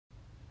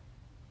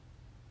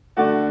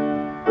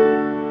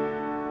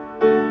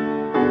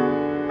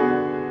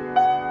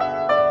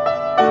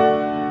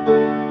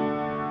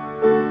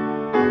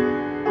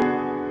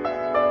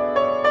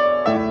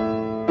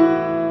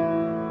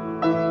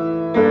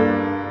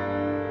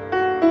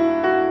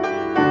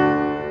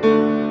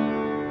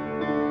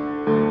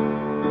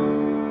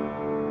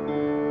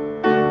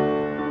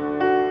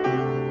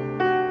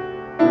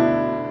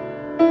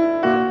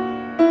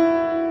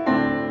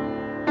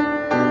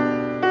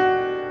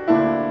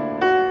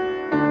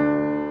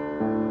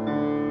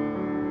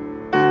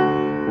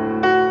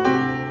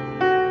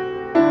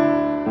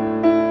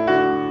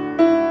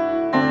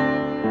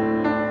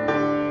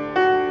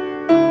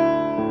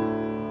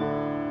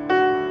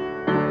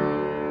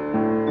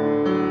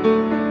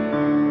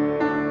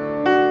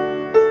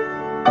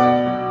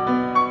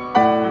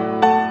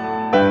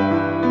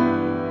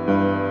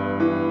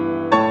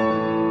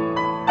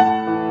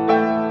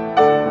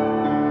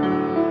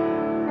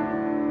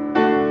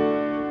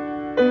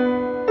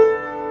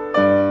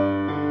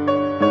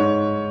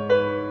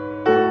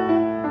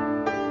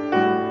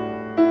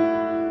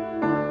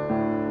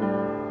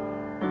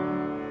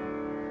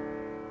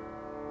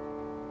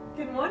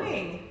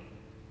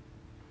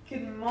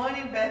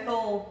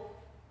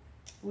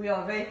We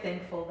are very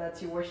thankful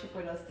that you worship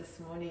with us this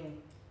morning.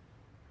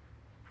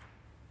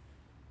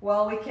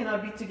 While we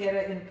cannot be together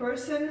in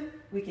person,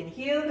 we can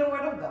hear the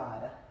word of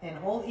God and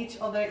hold each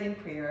other in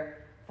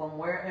prayer from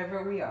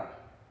wherever we are.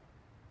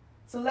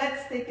 So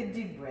let's take a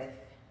deep breath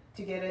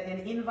together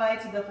and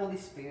invite the Holy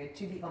Spirit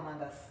to be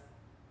among us.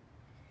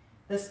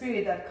 The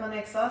Spirit that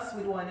connects us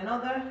with one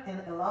another and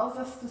allows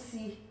us to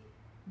see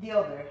the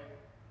other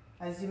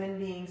as human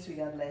beings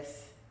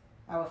regardless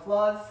our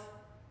flaws,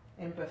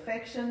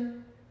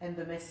 imperfection, and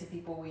the messy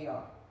people we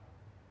are.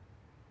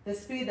 The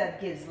Spirit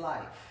that gives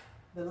life,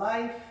 the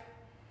life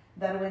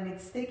that when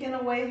it's taken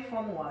away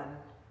from one,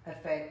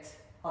 affects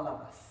all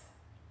of us.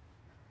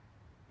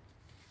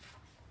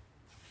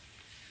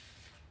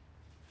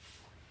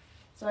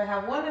 So I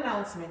have one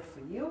announcement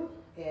for you.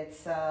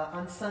 It's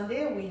on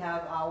Sunday we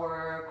have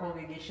our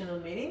congregational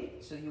meeting,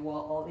 so you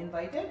are all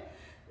invited.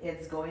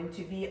 It's going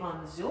to be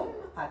on Zoom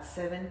at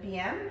 7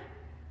 p.m.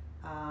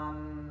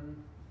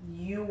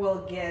 You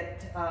will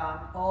get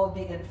all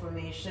the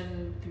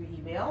information through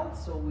email,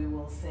 so we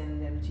will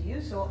send them to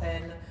you.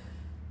 And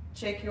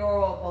check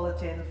your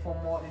bulletin for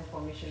more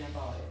information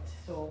about it.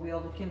 So we are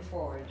looking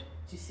forward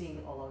to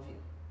seeing all of you.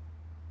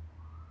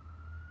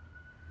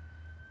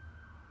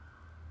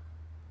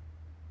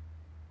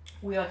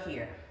 We are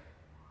here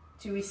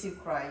to receive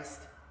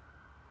Christ.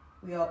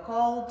 We are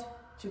called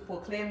to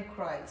proclaim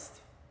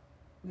Christ.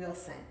 We are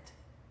sent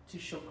to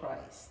show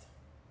Christ.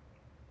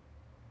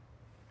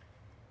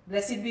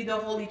 Blessed be the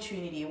Holy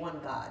Trinity, one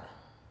God,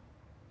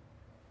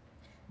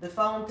 the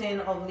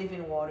fountain of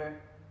living water,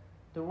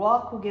 the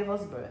rock who gave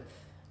us birth,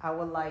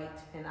 our light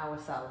and our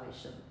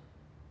salvation.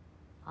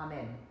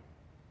 Amen.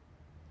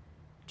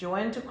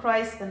 Joined to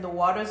Christ in the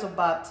waters of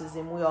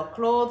baptism, we are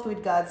clothed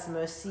with God's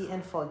mercy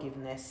and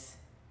forgiveness.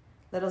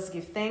 Let us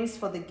give thanks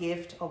for the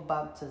gift of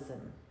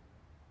baptism.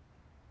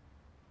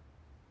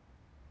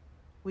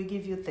 We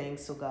give you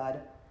thanks, O God,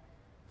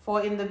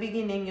 for in the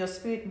beginning your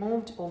Spirit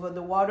moved over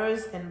the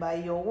waters, and by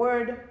your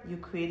word you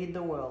created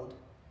the world,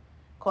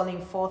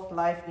 calling forth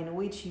life in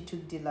which you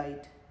took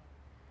delight.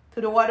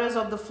 Through the waters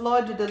of the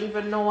flood you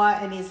delivered Noah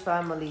and his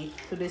family.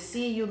 Through the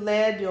sea you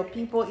led your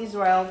people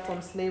Israel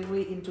from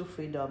slavery into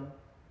freedom.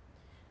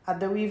 At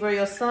the river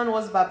your son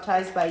was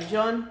baptized by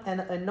John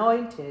and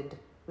anointed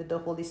with the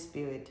Holy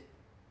Spirit.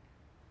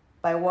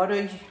 By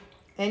water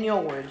and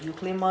your word you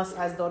claim us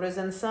as daughters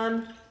and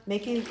sons,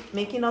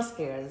 making us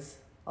heirs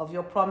of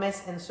your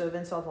promise and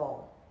servants of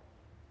all.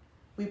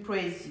 We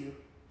praise you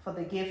for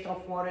the gift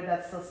of water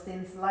that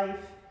sustains life,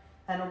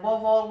 and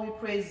above all we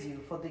praise you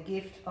for the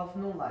gift of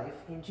new life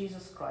in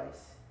Jesus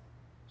Christ.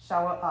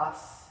 Shower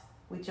us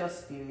with your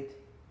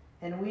Spirit,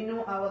 and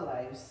renew our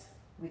lives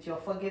with your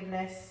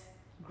forgiveness,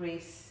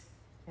 grace,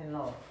 and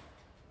love.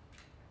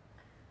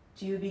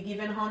 To you be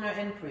given honor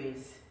and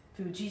praise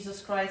through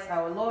Jesus Christ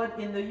our Lord,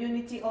 in the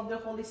unity of the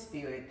Holy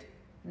Spirit,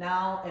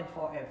 now and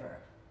forever.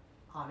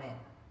 Amen.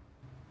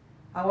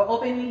 Our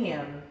opening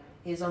hymn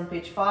is on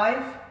page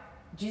 5,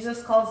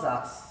 Jesus Calls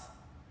Us,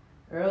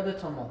 Hear the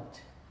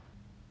Tumult.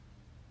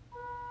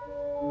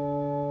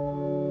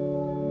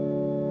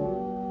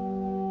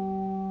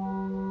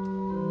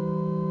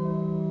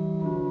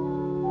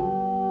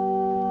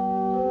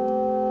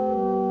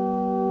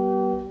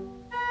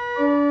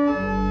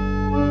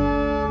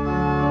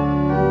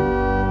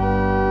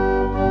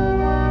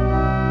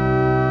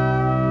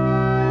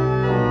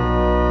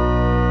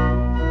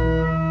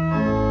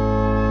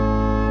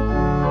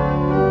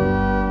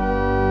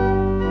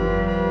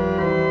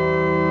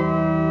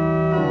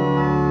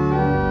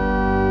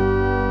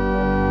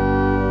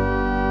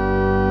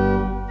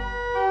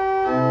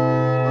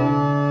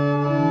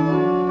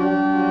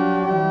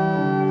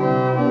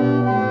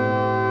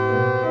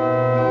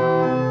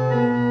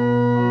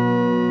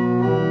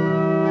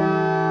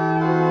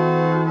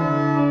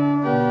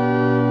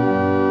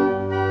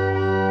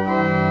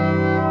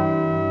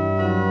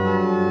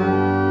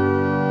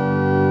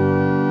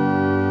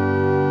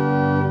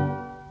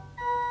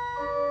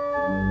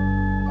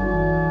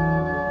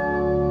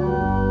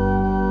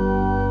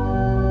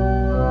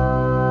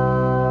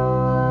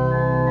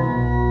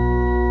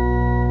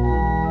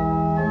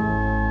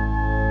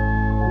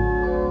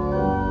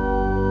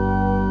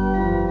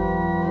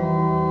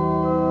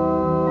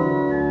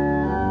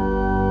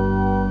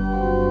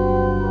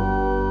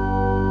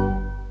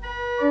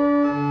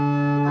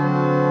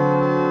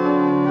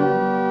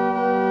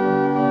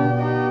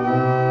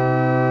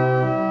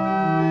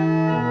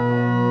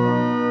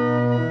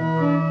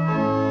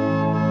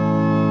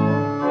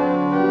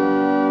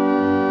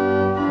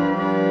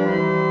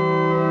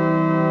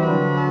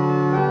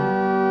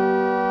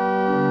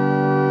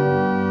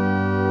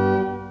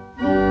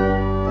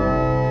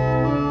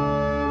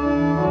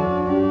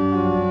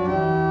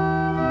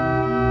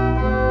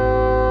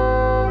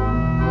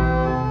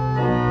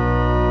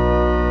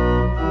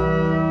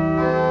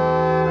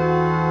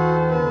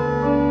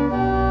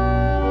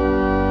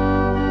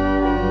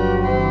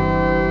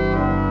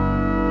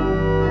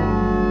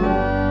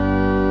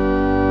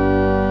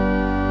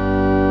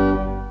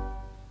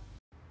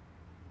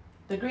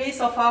 The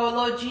grace of our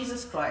Lord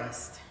Jesus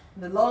Christ,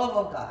 The love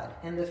of God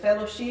and the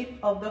fellowship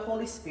of the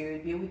Holy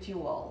Spirit be with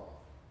you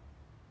all,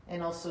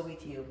 and also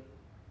with you.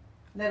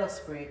 Let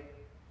us pray.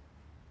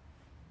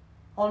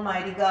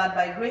 Almighty God,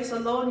 by grace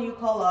alone you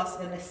call us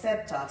and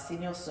accept us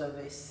in your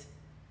service.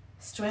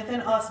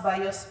 Strengthen us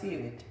by your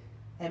Spirit,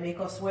 and make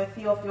us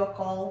worthy of your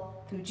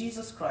call through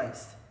Jesus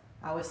Christ,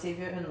 our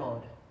Savior and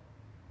Lord.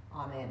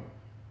 Amen.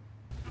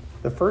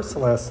 The first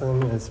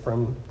lesson is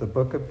from the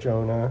book of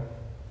Jonah,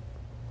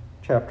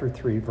 chapter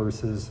 3,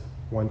 verses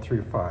 1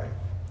 through 5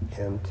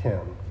 and 10.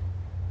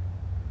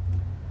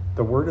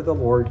 The word of the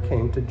Lord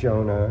came to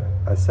Jonah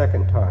a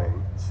second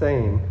time,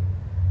 saying,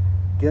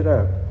 "Get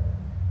up,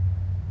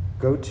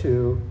 go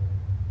to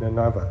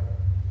Nineveh,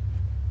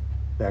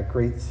 that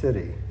great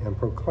city, and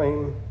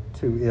proclaim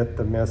to it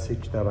the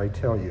message that I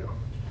tell you."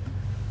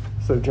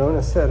 So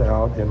Jonah set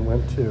out and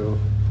went to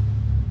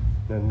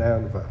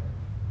Nineveh,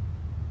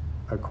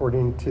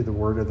 according to the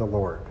word of the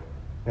Lord.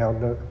 Now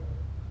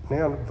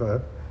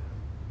Nineveh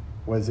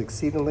was an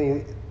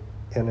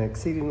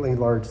exceedingly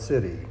large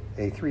city,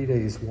 a 3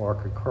 days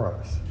walk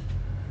across.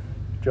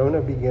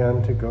 Jonah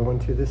began to go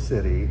into the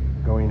city,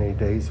 going a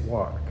day's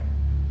walk,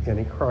 and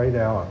he cried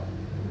out,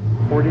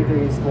 40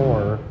 days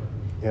more,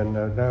 and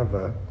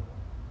Nineveh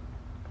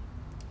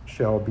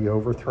shall be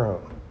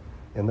overthrown.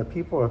 And the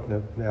people of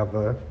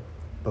Nineveh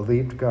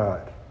believed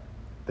God.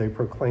 They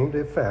proclaimed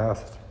a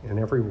fast, and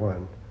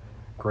everyone,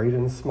 great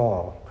and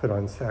small, put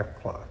on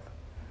sackcloth.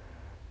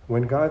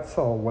 When God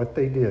saw what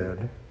they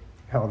did,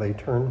 how they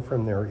turned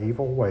from their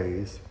evil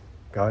ways,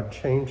 God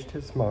changed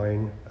his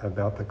mind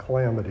about the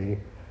calamity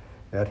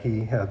that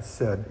he had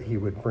said he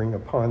would bring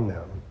upon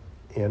them,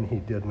 and he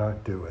did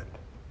not do it.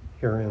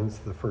 Here ends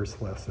the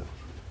first lesson.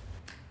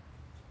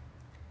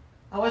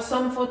 Our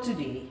psalm for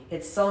today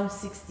is Psalm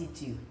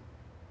 62.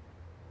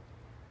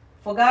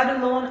 For God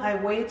alone I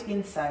wait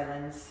in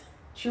silence.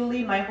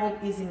 Truly my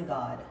hope is in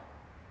God.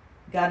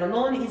 God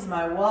alone is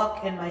my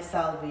rock and my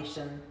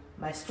salvation,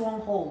 my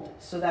stronghold,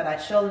 so that I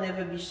shall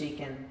never be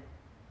shaken.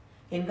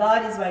 In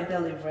God is my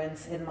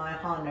deliverance and my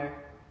honor.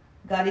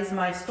 God is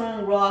my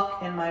strong rock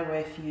and my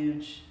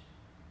refuge.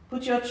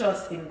 Put your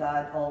trust in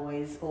God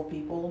always, O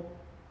people.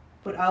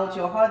 Put out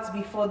your hearts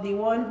before the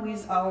one who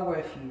is our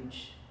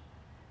refuge.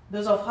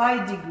 Those of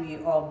high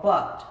degree are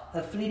but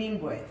a fleeting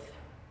breath.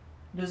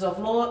 Those of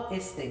low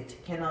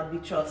estate cannot be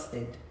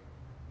trusted.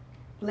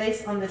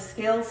 Placed on the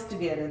scales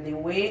together, they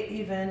weigh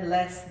even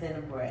less than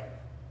a breath.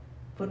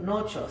 Put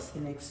no trust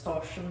in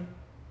extortion.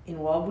 In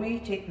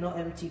robbery, take no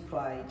empty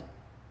pride.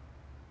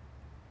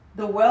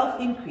 The wealth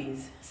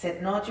increase,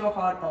 set not your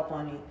heart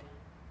upon it.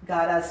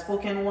 God has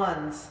spoken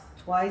once,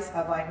 twice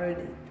have I heard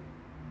it.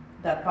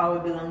 That power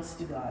belongs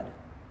to God.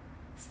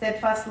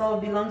 Steadfast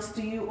love belongs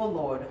to you, O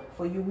Lord,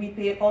 for you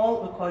repay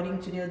all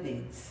according to their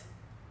deeds.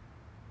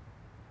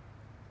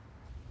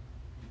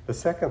 The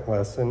second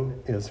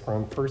lesson is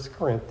from 1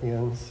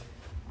 Corinthians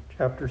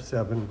chapter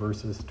 7,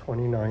 verses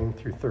 29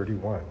 through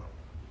 31.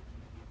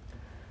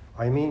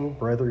 I mean,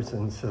 brothers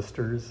and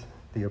sisters,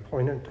 the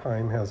appointed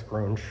time has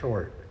grown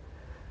short.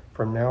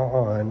 From now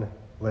on,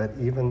 let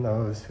even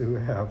those who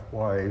have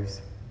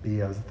wives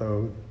be as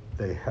though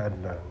they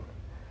had none,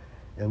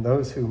 and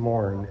those who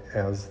mourn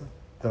as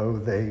though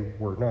they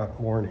were not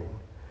mourning,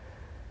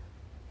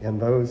 and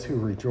those who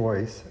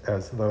rejoice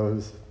as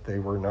those they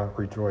were not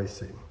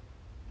rejoicing,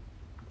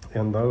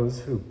 and those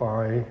who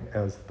buy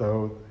as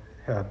though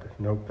had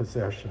no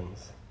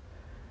possessions,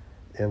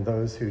 and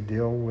those who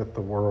deal with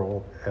the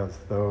world as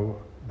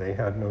though they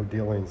had no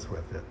dealings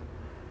with it.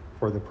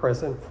 For the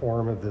present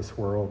form of this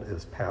world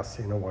is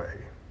passing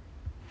away.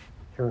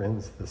 Here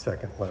ends the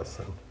second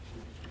lesson.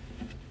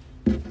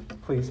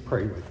 Please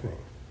pray with me.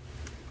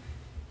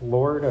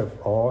 Lord of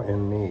all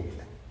in need,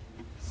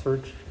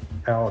 search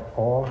out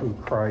all who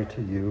cry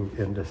to you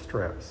in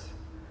distress.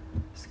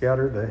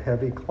 Scatter the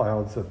heavy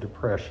clouds of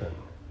depression,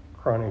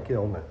 chronic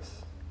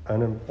illness,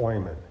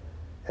 unemployment,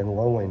 and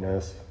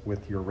loneliness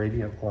with your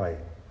radiant light.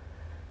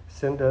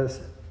 Send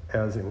us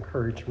as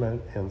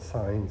encouragement and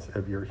signs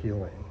of your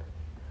healing.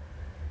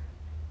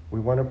 We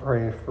want to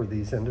pray for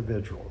these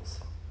individuals: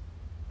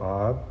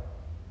 Bob,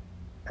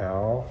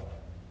 Al,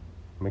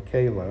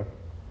 Michaela,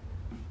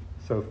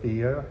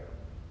 Sophia,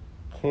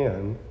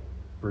 Ken,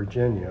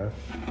 Virginia,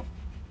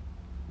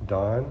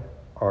 Don,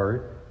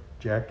 Art,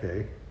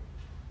 Jackie,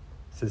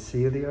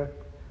 Cecilia,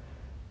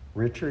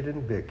 Richard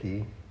and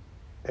Vicky,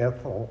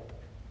 Ethel,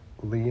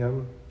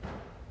 Liam,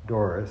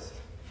 Doris,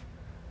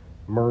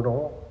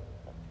 Myrtle,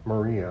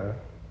 Maria,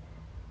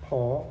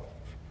 Paul,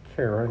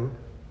 Karen,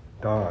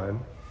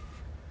 Don,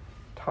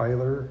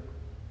 Tyler,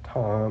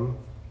 Tom,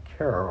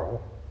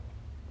 Carol,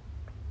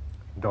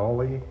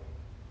 Dolly,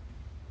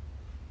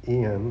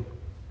 Ian,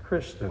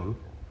 Kristen,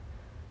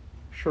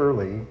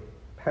 Shirley,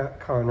 Pat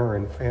Connor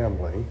and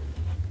family,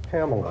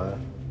 Pamela,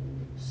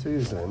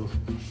 Susan,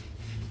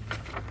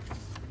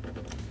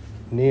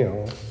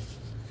 Neil,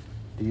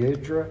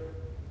 Deidre,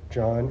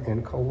 John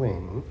and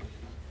Colleen,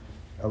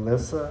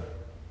 Alyssa,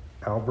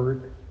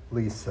 Albert,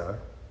 Lisa,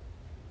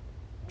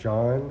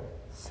 John,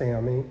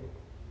 Sammy,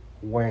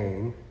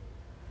 Wayne,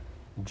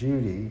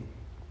 Judy,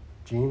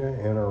 Gina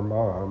and her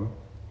mom,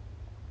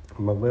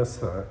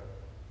 Melissa,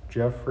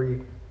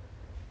 Jeffrey,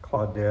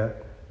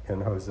 Claudette,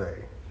 and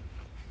Jose.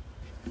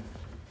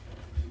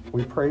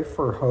 We pray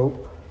for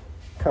hope,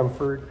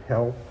 comfort,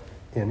 help,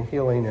 and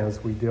healing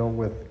as we deal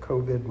with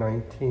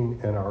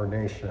COVID-19 in our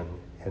nation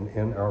and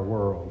in our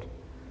world.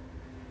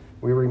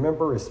 We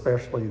remember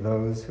especially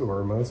those who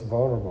are most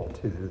vulnerable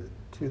to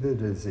the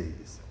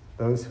disease,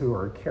 those who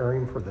are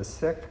caring for the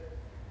sick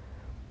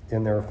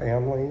and their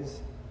families,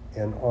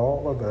 and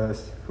all of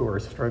us who are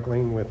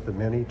struggling with the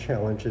many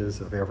challenges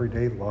of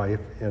everyday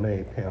life in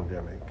a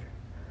pandemic.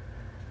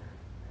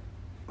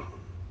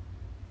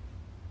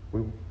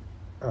 We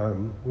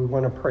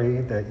want to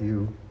pray that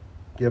you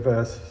give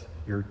us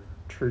your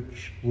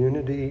church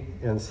unity,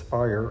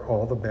 inspire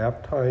all the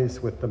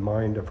baptized with the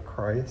mind of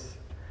Christ,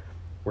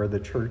 where the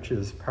church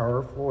is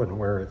powerful and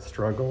where it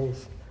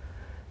struggles.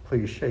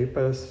 Please shape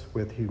us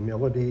with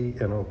humility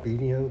and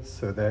obedience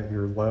so that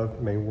your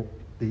love may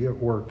be at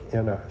work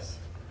in us.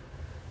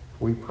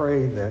 We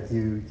pray that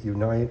you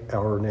unite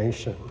our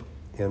nation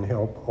and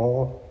help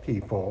all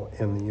people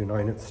in the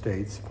United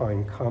States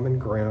find common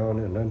ground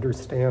and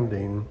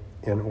understanding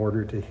in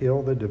order to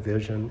heal the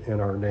division in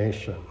our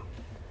nation.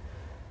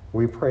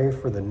 We pray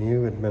for the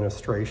new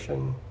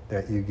administration,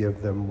 that you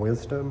give them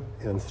wisdom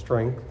and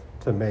strength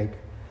to make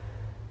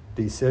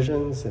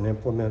decisions and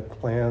implement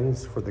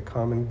plans for the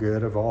common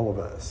good of all of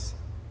us.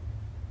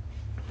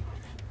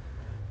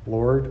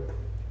 Lord,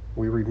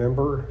 we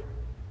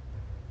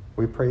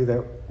pray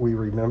that we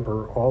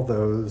remember all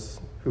those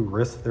who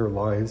risk their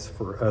lives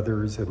for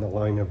others in the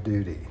line of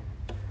duty.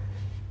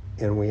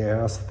 And we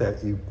ask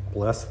that you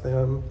bless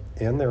them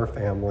and their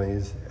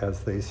families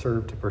as they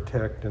serve to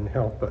protect and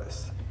help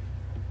us.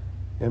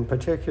 In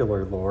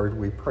particular, Lord,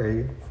 we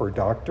pray for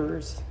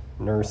doctors,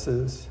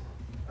 nurses,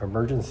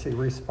 emergency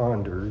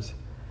responders,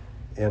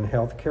 and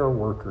healthcare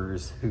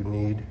workers who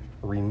need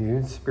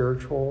renewed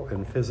spiritual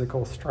and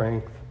physical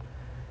strength,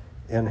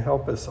 and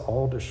help us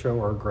all to show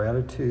our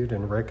gratitude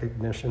and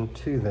recognition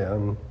to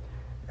them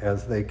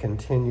as they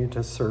continue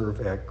to serve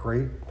at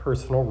great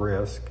personal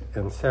risk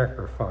and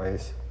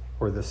sacrifice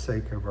for the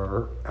sake of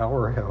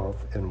our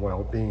health and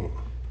well-being.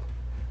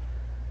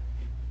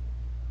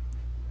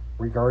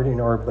 Regarding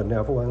our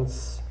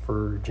benevolence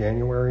for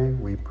January,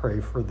 we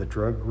pray for the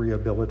drug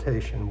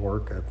rehabilitation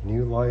work of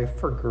New Life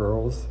for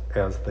Girls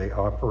as they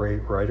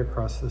operate right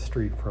across the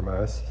street from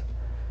us.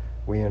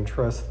 We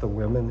entrust the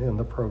women in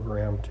the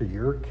program to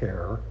your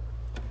care,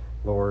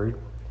 Lord,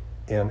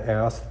 and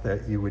ask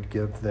that you would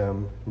give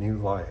them new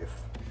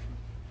life.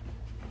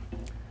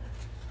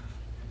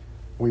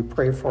 We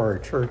pray for our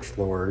church,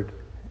 Lord,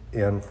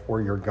 and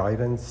for your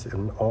guidance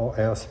in all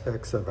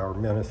aspects of our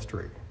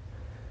ministry.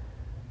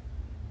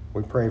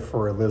 We pray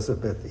for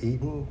Elizabeth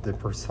Eaton, the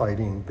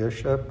presiding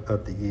bishop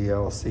of the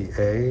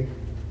ELCA,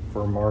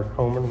 for Mark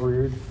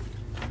Homenrud,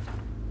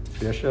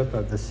 bishop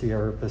of the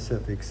Sierra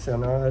Pacific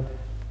Synod,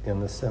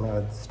 and the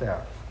Synod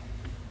staff,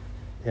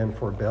 and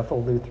for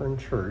Bethel Lutheran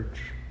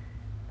Church,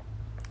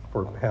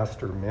 for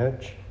Pastor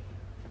Mitch,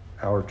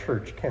 our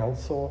church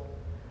council,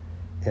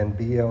 and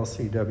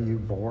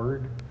BLCW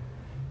board,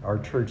 our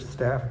church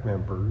staff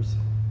members,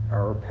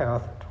 our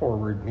path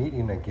toward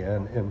meeting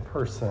again in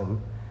person,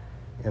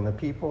 and the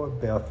people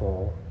of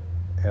Bethel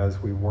as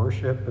we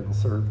worship and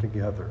serve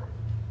together.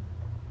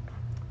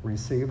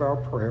 Receive our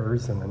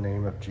prayers in the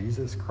name of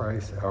Jesus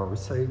Christ, our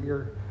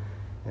Savior,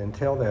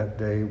 until that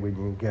day when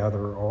you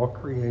gather all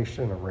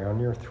creation around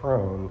your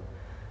throne,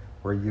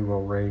 where you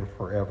will reign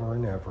forever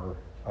and ever.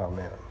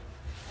 Amen.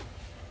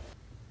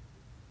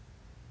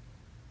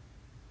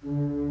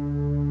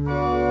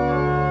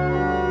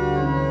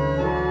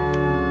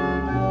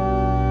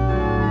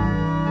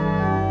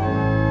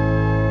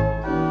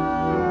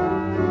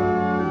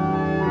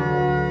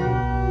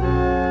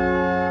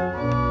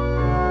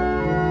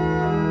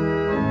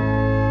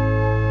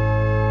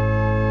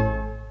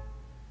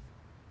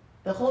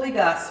 The Holy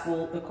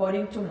Gospel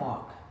according to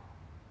Mark,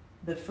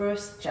 the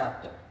first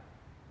chapter.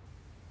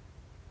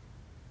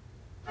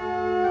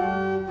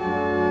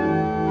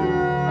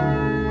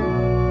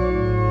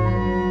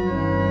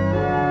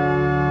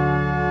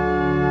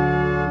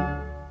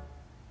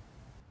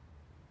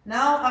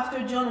 Now,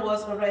 after John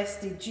was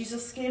arrested,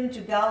 Jesus came to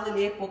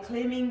Galilee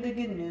proclaiming the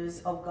good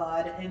news of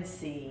God and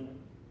saying,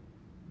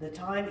 "The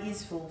time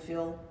is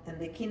fulfilled and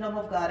the kingdom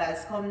of God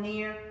has come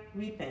near.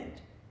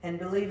 Repent and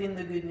believe in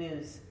the good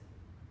news."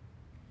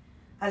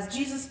 As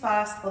Jesus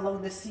passed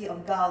along the Sea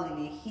of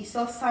Galilee, he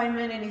saw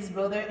Simon and his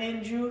brother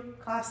Andrew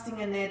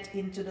casting a net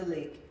into the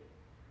lake,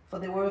 for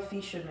they were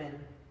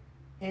fishermen.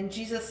 And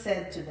Jesus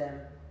said to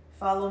them,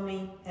 "Follow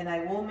me, and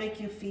I will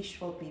make you fish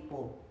for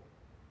people."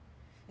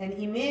 And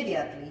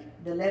immediately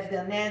they left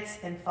their nets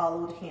and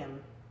followed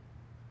him.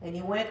 And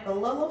he went a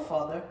little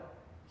further.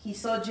 He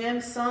saw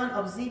James, son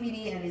of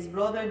Zebedee, and his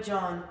brother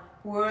John,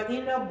 who were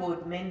in their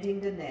boat mending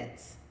the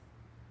nets.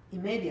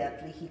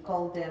 Immediately he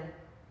called them,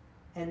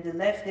 and they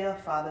left their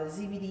father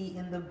Zebedee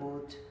in the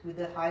boat with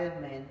the hired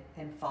men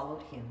and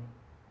followed him.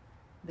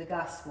 The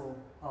Gospel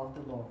of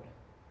the Lord.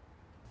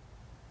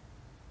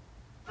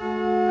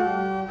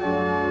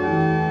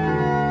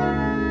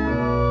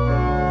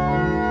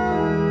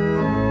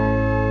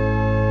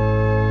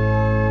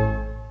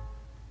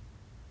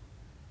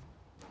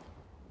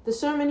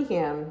 sermon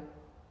hymn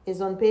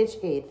is on page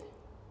 8.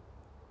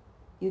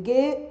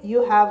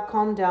 You have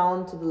come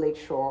down to the lake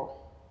shore.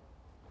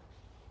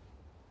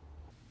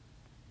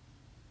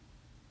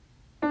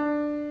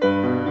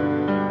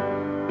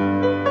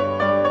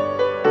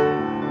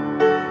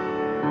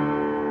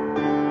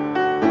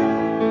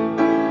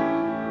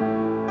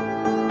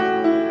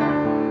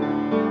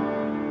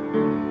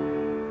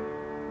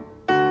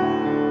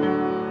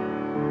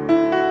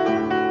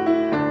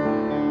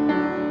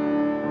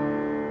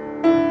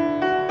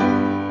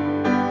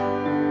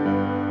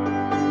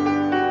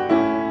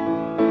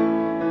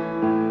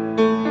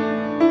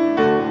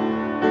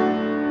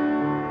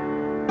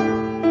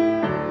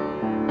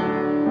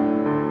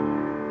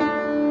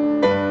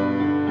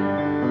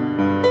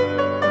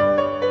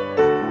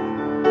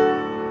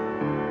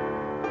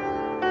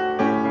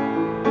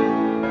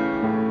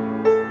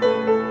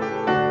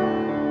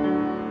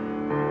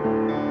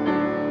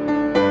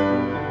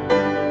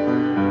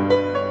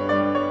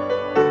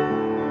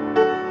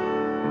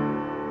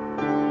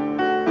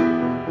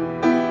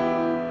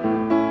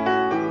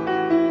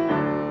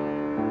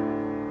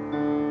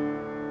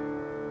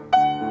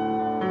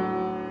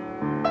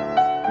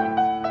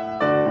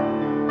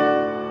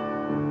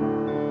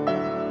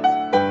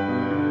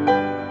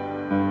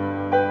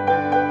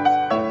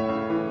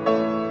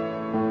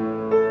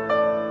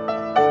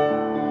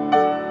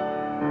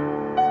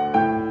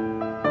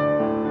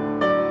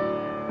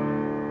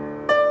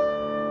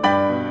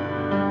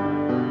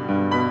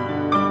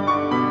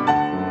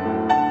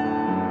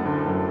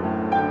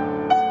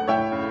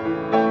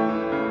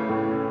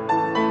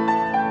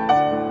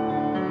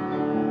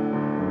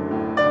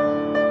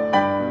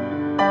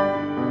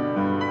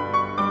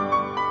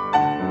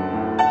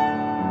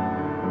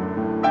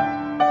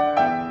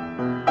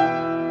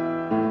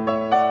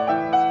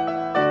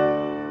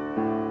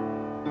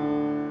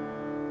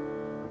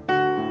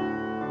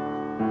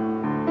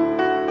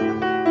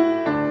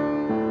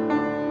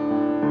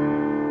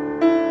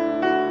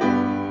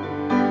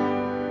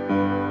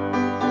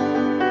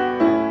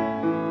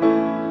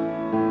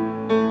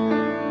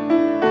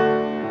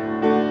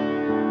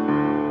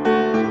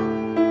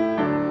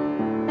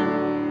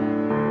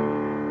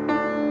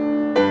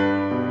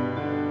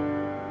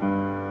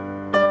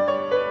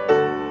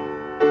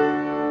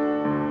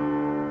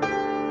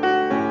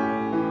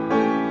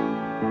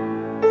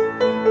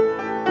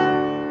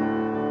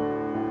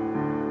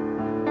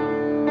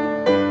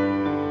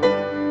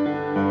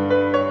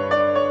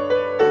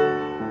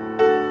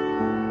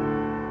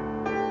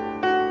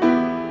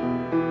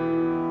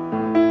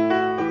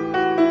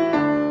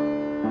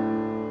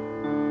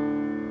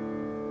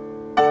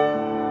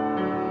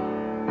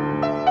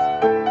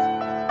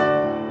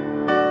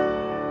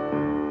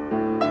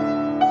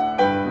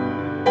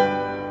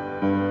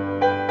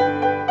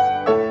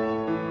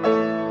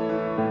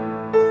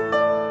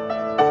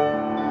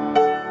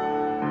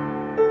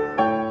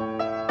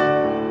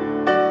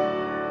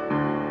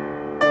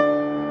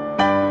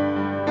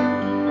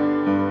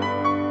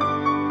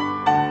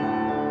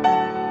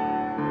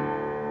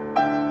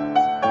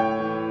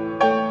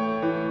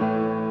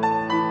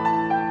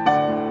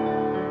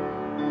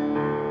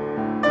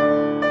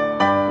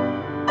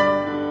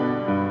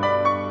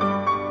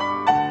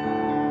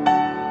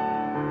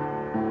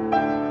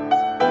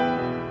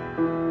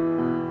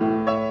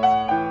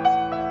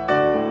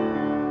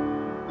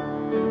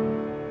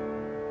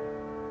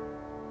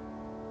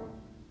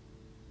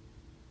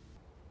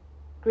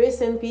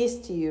 Grace and peace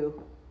to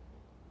you,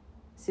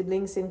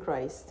 siblings in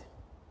Christ.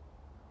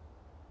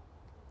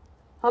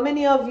 How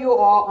many of you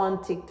are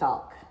on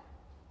TikTok,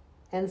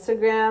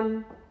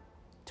 Instagram,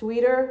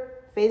 Twitter,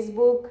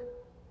 Facebook,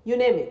 you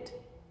name it?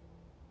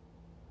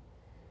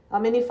 How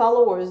many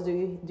followers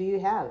do you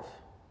have?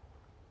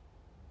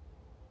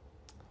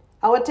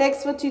 Our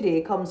text for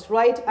today comes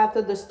right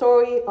after the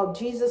story of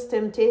Jesus'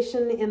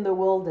 temptation in the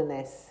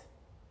wilderness.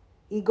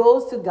 He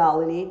goes to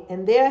Galilee,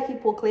 and there he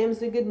proclaims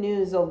the good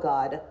news of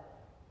God.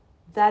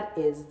 That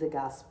is the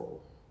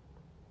gospel.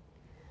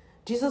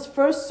 Jesus'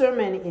 first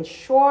sermon is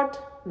short,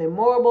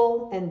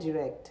 memorable, and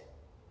direct.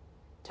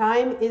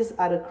 Time is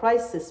at a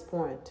crisis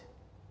point.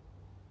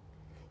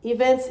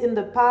 Events in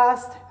the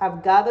past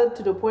have gathered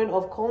to the point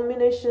of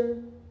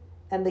culmination,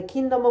 and the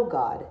kingdom of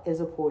God is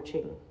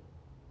approaching.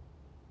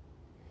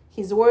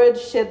 His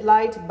words shed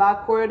light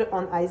backward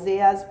on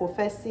Isaiah's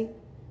prophecy,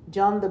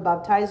 John the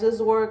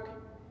Baptizer's work,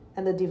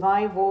 and the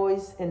divine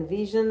voice and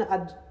vision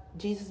at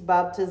Jesus'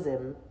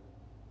 baptism.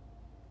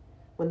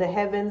 When the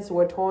heavens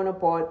were torn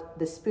apart,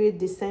 the Spirit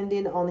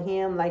descended on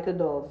him like a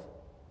dove,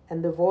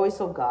 and the voice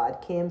of God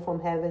came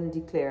from heaven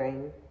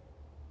declaring,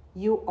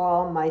 "You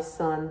are my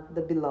Son,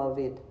 the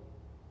beloved."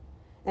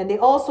 And they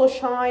also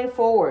shine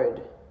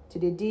forward to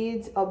the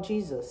deeds of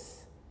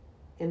Jesus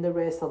in the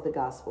rest of the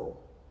gospel.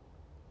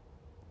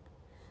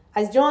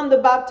 As John the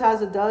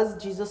Baptizer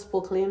does, Jesus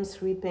proclaims,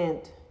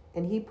 "Repent,"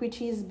 and he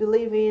preaches,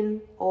 "Believe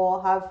in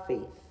or have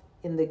faith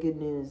in the good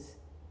news."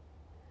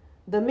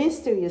 The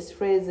mysterious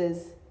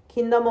phrases,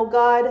 "Kingdom of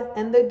God"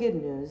 and "the good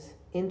news,"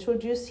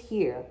 introduced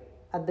here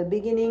at the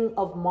beginning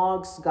of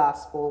Mark's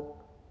gospel,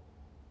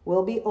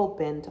 will be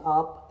opened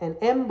up and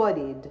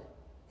embodied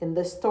in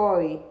the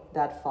story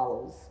that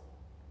follows.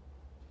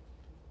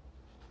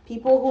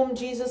 People whom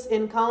Jesus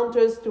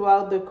encounters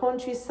throughout the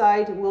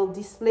countryside will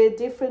display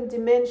different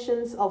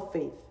dimensions of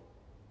faith.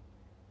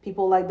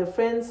 People like the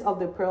friends of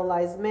the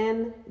paralyzed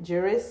man,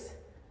 Jairus,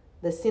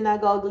 the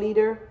synagogue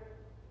leader,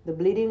 the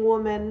bleeding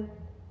woman,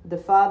 the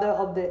father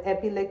of the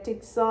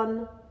epileptic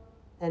son,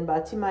 and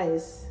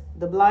Bartimaeus,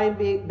 the blind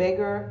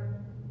beggar,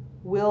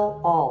 will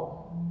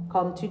all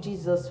come to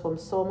Jesus from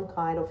some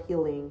kind of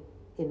healing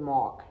in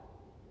Mark.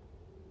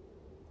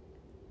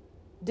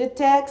 The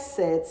text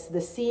sets the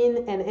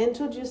scene and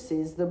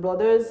introduces the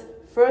brothers,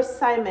 first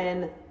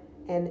Simon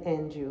and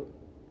Andrew,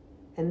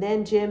 and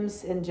then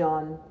James and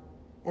John,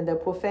 and their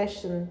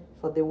profession,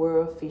 for they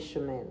were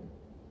fishermen.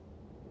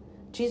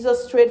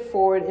 Jesus'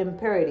 straightforward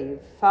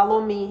imperative,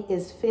 "Follow me,"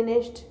 is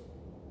finished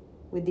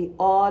with the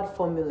odd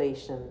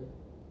formulation,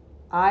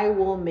 "I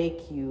will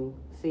make you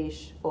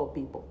fish for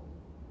people."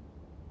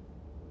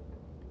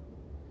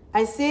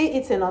 I say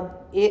it's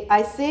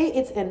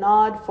an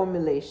odd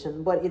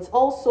formulation, but it's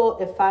also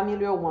a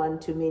familiar one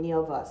to many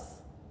of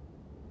us.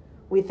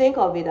 We think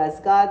of it as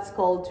God's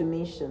call to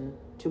mission,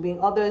 to bring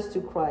others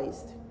to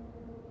Christ.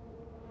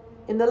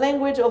 In the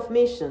language of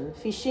mission,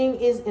 fishing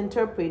is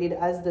interpreted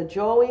as the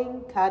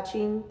drawing,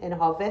 catching, and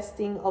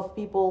harvesting of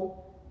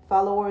people,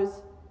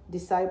 followers,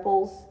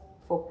 disciples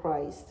for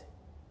Christ.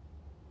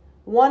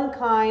 One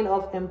kind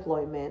of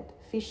employment,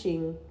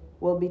 fishing,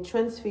 will be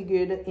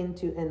transfigured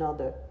into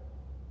another,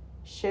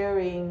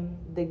 sharing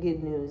the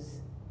good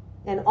news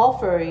and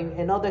offering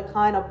another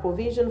kind of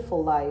provision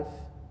for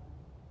life,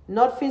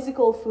 not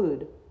physical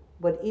food,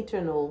 but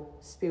eternal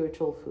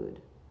spiritual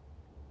food.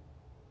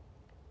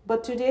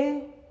 But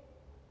today,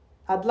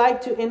 I'd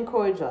like to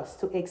encourage us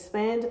to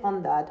expand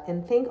on that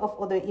and think of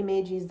other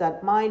images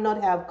that might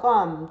not have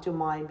come to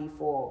mind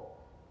before.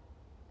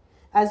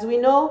 As we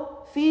know,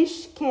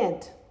 fish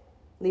can't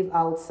live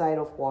outside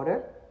of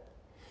water.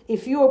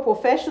 If you're a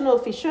professional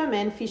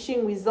fisherman,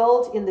 fishing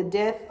results in the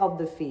death of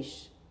the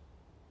fish.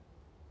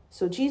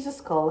 So Jesus'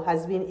 call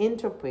has been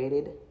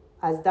interpreted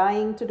as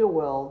dying to the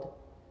world,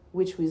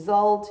 which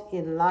results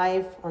in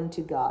life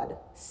unto God,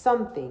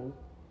 something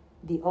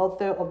the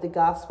author of the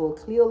gospel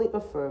clearly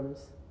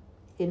affirms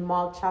in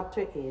Mark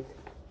chapter 8,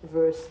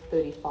 verse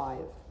 35.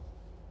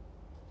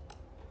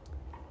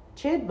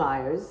 Chad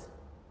Myers,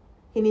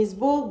 in his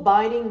book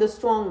Binding the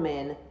Strong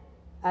Man,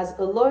 has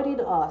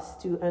alerted us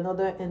to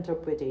another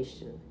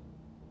interpretation.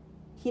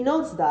 He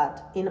notes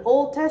that in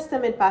Old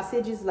Testament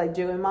passages like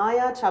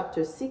Jeremiah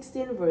chapter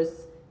 16,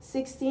 verse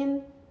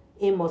 16,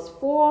 Amos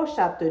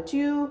chapter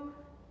 2,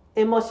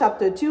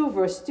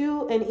 verse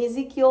 2, and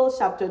Ezekiel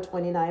chapter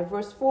 29,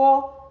 verse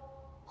 4,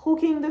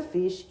 hooking the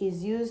fish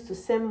is used to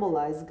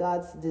symbolize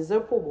God's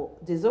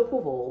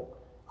disapproval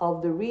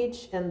of the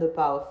rich and the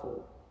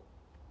powerful,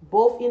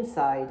 both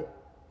inside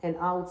and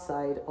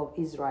outside of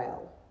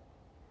Israel,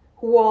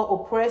 who are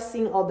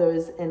oppressing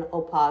others and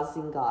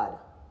opposing God.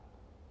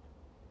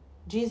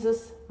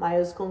 Jesus,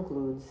 Myers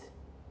concludes,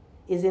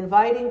 is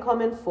inviting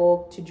common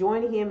folk to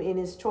join him in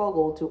his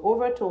struggle to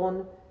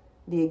overturn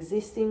the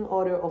existing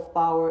order of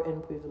power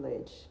and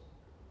privilege.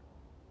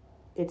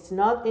 It's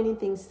not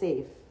anything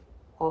safe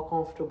or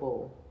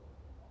comfortable.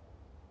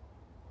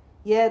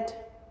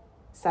 Yet,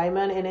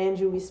 Simon and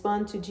Andrew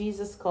respond to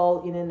Jesus'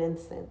 call in an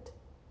instant.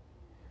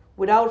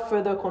 Without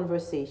further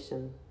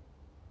conversation,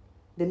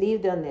 they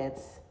leave their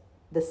nets,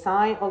 the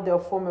sign of their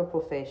former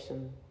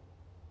profession.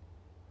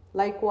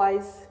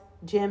 Likewise,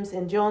 James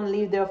and John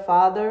leave their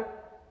father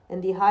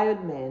and the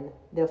hired men,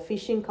 their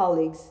fishing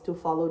colleagues, to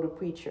follow the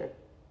preacher.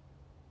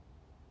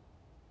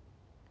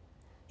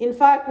 In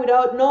fact,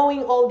 without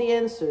knowing all the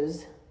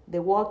answers, they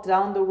walked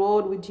down the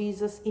road with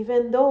Jesus,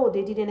 even though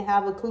they didn't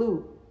have a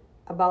clue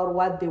about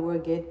what they were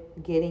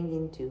getting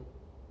into.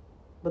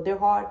 But their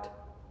heart,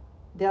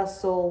 their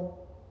soul,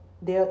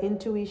 their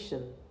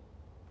intuition,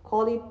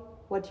 call it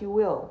what you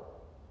will,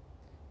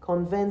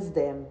 convinced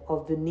them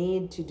of the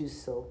need to do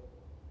so.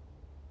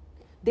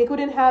 They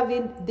couldn't have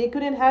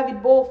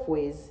it both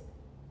ways,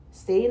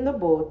 stay in the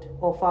boat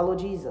or follow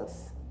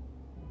Jesus.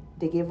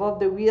 They gave up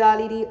the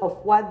reality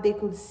of what they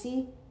could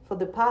see for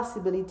the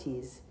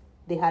possibilities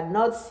they had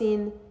not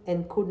seen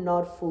and could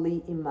not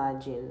fully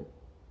imagine.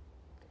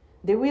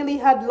 They really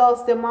had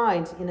lost their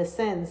minds in a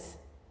sense,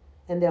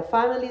 and their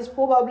families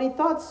probably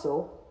thought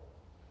so,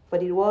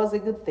 but it was a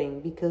good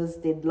thing because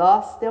they'd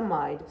lost their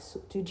mind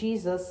to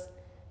Jesus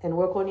and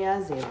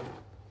recognized him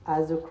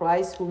as the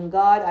Christ whom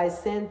God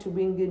has sent to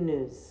bring good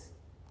news,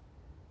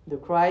 the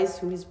Christ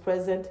who is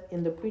present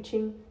in the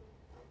preaching,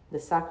 the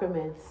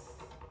sacraments,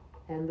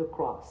 and the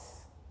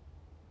cross.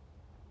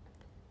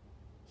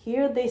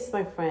 Hear this,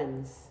 my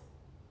friends.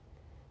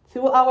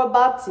 Through our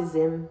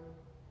baptism,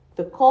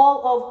 the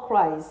call of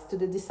Christ to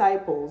the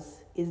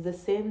disciples is the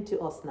same to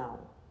us now.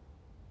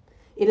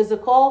 It is a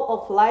call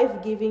of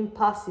life-giving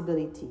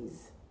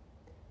possibilities,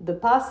 the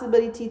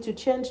possibility to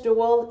change the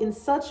world in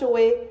such a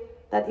way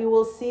that it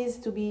will cease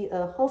to be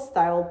a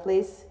hostile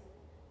place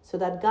so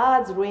that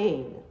God's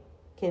reign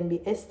can be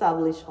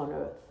established on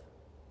earth.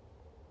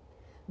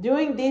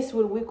 Doing this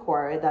will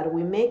require that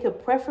we make a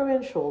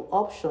preferential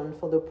option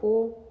for the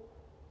poor,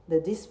 the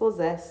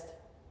dispossessed,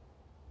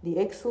 the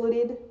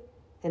excluded,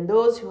 and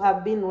those who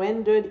have been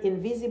rendered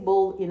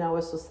invisible in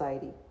our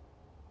society.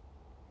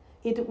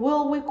 It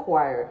will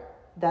require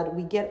that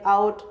we get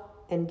out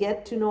and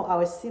get to know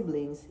our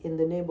siblings in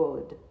the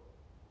neighborhood,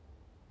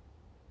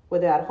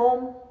 whether at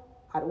home,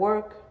 at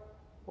work,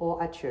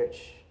 or at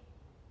church.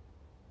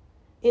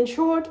 In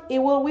short, it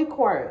will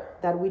require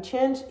that we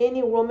change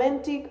any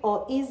romantic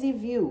or easy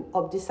view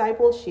of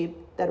discipleship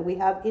that we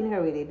have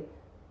inherited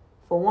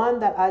for one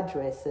that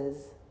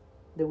addresses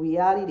the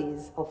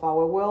realities of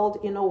our world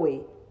in a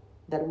way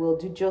that will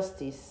do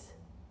justice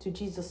to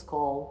Jesus'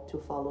 call to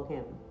follow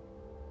him.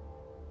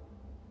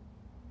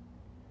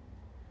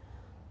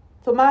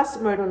 Thomas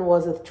Merton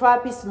was a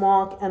Trappist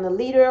monk and a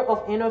leader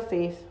of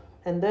interfaith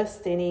and thus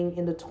standing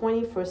in the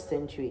 21st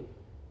century.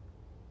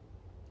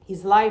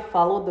 His life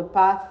followed the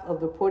path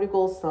of the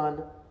prodigal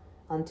son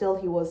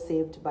until he was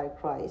saved by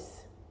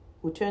Christ,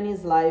 who turned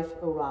his life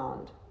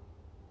around.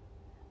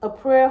 A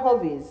prayer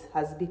of his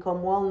has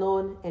become well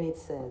known, and it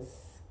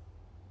says,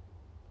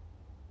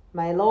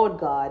 "My Lord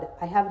God,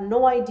 I have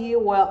no idea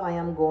where I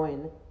am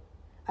going.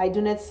 I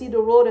do not see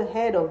the road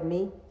ahead of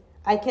me.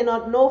 I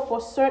cannot know for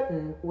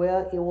certain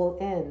where it will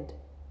end.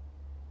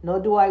 Nor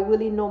do I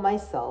really know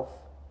myself.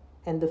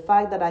 And the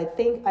fact that I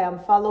think I am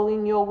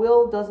following your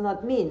will does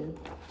not mean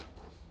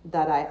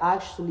that I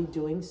actually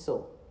doing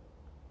so.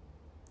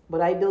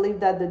 But I believe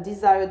that the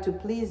desire to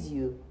please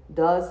you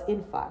does,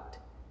 in fact,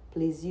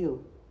 please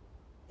you.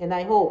 And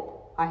I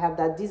hope I have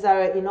that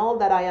desire in all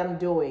that I am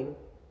doing.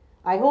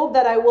 I hope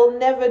that I will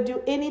never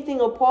do anything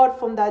apart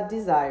from that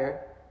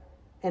desire.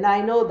 And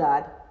I know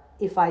that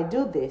if I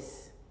do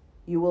this,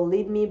 you will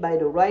lead me by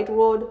the right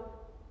road,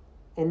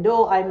 and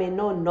though I may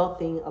know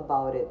nothing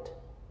about it.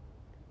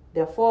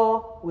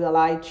 Therefore will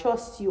I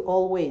trust you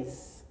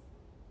always.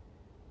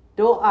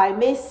 Though I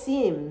may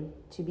seem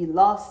to be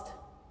lost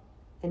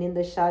and in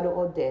the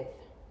shadow of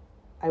death,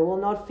 I will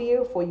not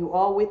fear, for you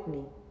are with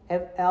me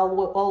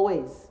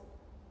always,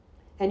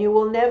 and you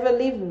will never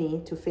leave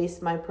me to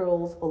face my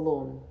perils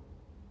alone.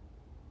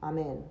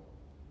 Amen."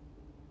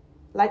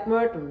 Like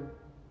Merton,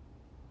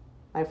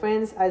 my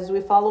friends, as we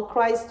follow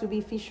Christ to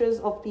be fishers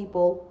of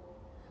people,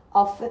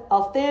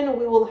 often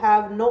we will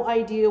have no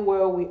idea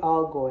where we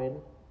are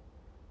going.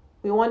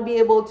 We won't be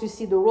able to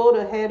see the road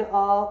ahead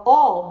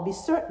or be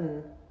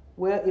certain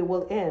where it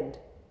will end,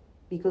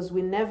 because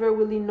we never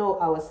really know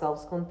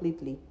ourselves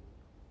completely.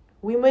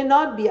 We may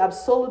not be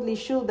absolutely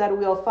sure that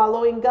we are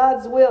following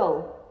God's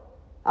will.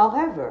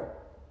 However,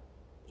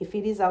 if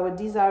it is our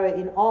desire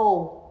in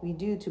all we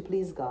do to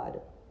please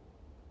God,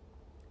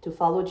 to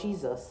follow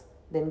Jesus,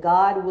 then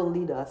God will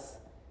lead us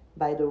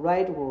by the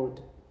right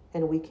road,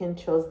 and we can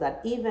trust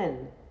that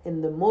even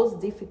in the most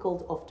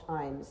difficult of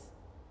times,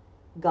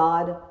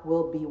 God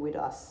will be with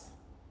us.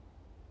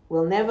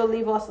 Will never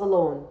leave us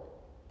alone,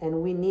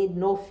 and we need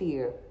no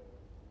fear,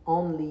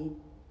 only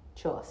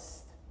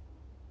trust.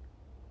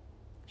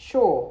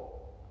 Sure,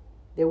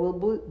 there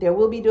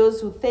will be those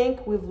who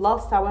think we've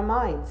lost our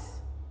minds,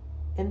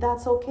 and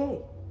that's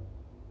okay.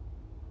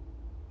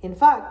 In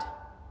fact,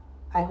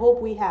 I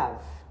hope we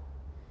have,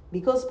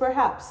 because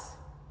perhaps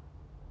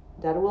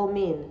that will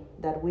mean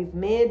that we've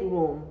made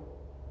room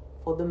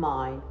for the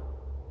mind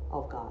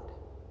of God.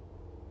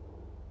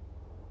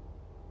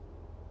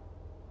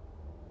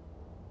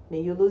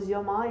 May you lose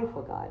your mind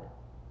for God,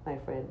 my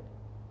friend.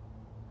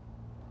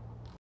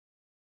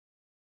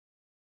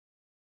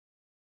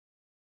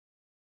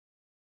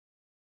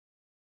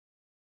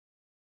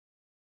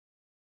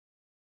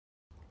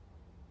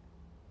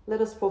 Let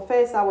us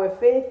profess our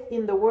faith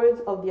in the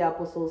words of the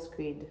Apostles'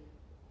 Creed.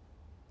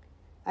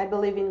 I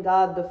believe in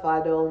God the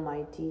Father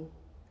Almighty,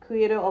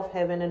 creator of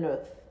heaven and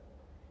earth.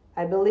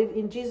 I believe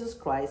in Jesus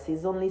Christ,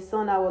 his only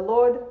Son, our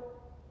Lord.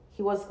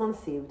 He was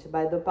conceived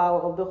by the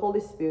power of the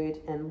Holy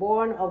Spirit and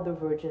born of the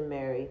Virgin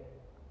Mary.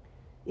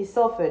 He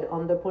suffered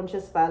under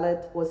Pontius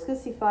Pilate, was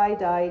crucified,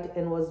 died,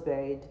 and was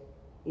buried.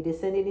 He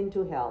descended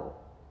into hell.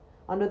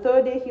 On the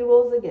third day he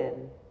rose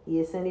again. He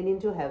ascended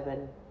into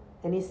heaven,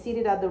 and is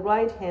seated at the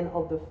right hand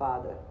of the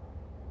Father.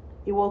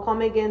 He will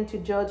come again to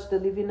judge the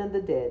living and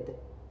the dead.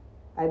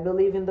 I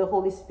believe in the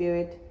Holy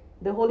Spirit,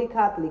 the Holy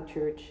Catholic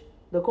Church,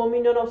 the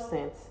communion of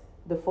saints,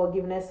 the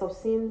forgiveness of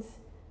sins,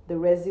 the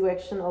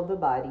resurrection of the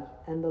body,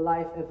 and the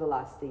life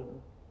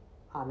everlasting.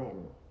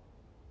 Amen.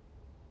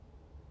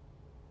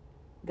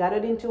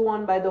 Gathered into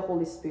one by the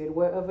Holy Spirit,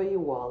 wherever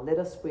you are, let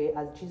us pray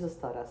as Jesus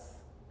taught us.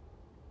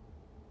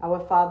 Our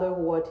Father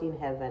who art in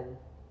heaven,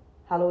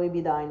 hallowed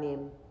be thy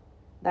name.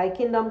 Thy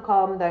kingdom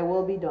come, thy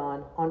will be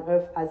done, on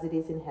earth as it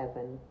is in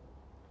heaven.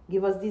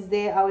 Give us this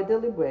day our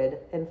daily bread,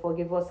 and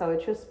forgive us our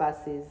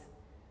trespasses,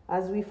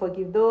 as we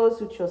forgive those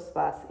who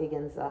trespass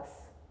against us.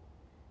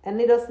 And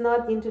lead us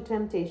not into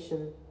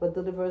temptation, but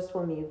deliver us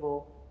from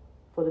evil.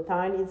 For the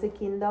thine is the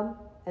kingdom,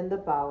 and the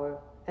power,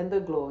 and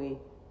the glory,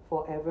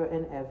 forever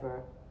and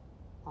ever.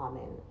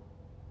 Amen.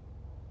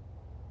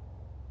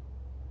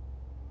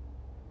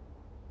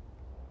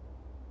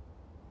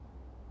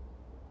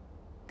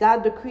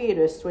 God the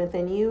Creator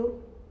strengthen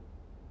you,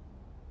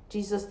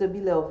 Jesus the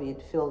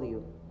Beloved fill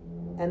you,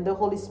 and the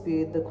Holy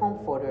Spirit the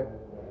Comforter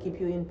keep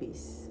you in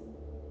peace.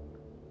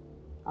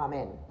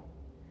 Amen.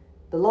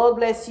 The Lord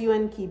bless you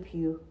and keep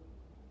you.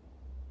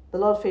 The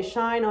Lord face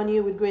shine on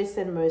you with grace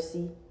and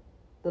mercy.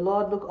 The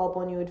Lord look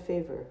upon you with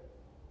favor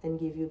and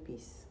give you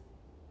peace.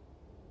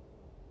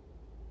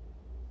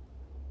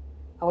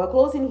 Our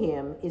closing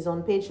hymn is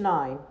on page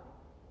 9.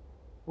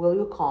 Will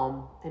you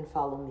come and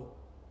follow me?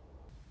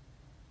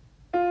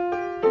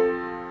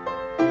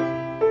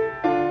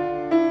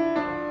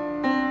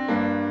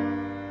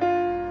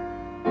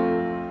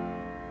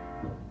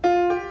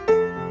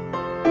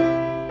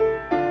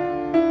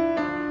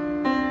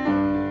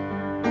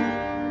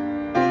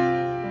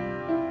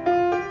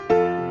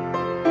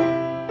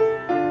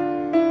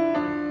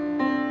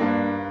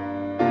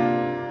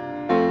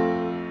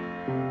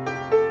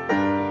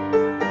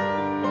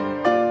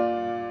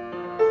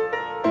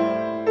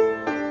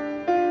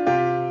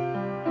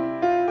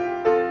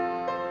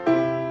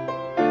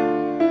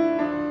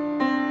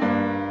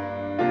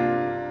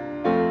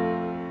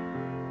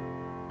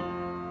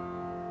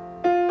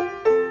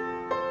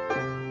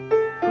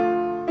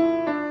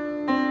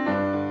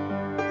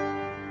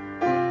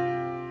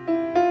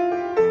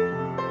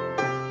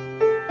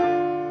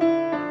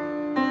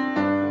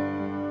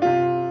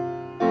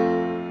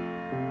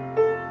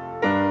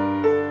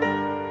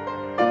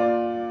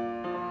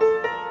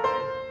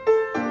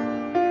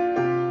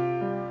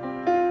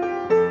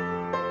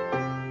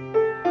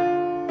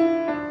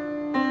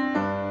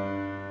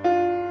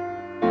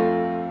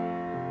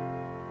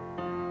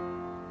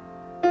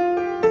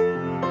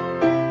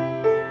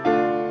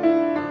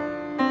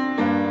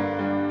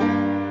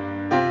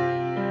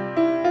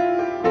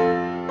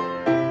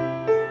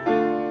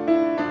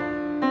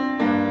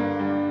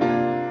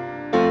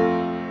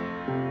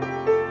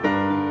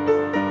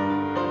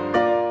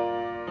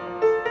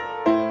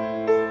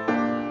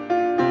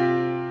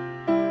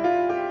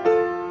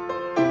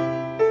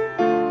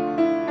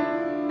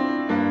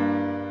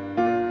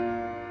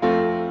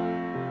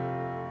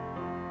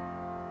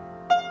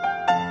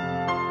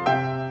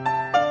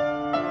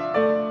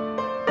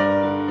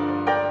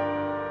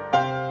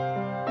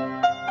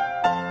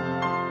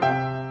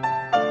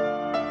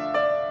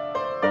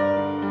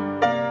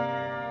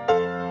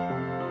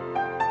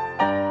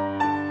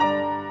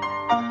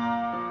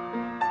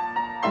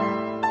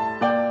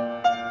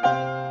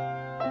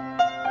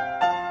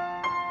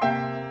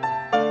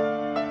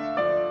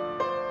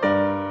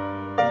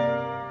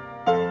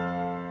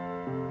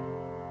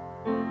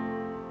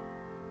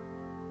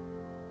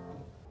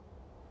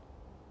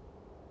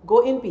 Go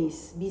in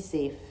peace, be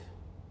safe,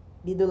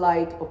 be the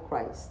light of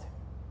Christ.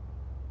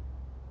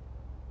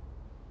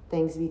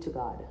 Thanks be to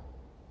God.